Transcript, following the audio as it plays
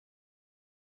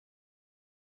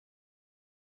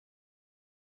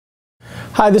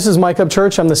Hi, this is Mike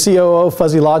Upchurch. I'm the COO of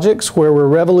Fuzzy Logix, where we're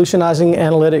revolutionizing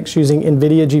analytics using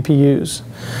NVIDIA GPUs.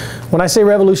 When I say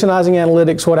revolutionizing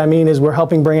analytics, what I mean is we're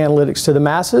helping bring analytics to the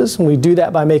masses, and we do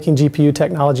that by making GPU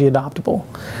technology adoptable.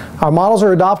 Our models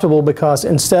are adoptable because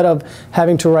instead of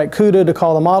having to write CUDA to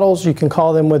call the models, you can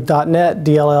call them with .NET,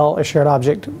 DLL, or shared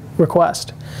object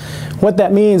request. What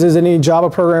that means is that any Java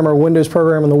program or Windows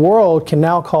program in the world can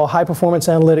now call high-performance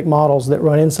analytic models that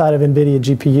run inside of NVIDIA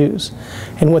GPUs.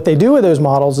 And what they do with those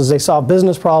models is they solve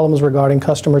business problems regarding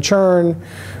customer churn,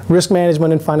 risk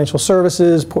management in financial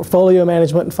services, portfolio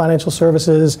management in financial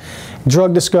services,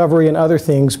 drug discovery, and other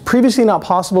things previously not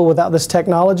possible without this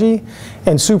technology,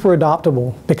 and super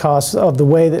adoptable because of the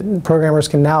way that programmers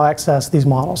can now access these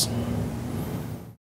models.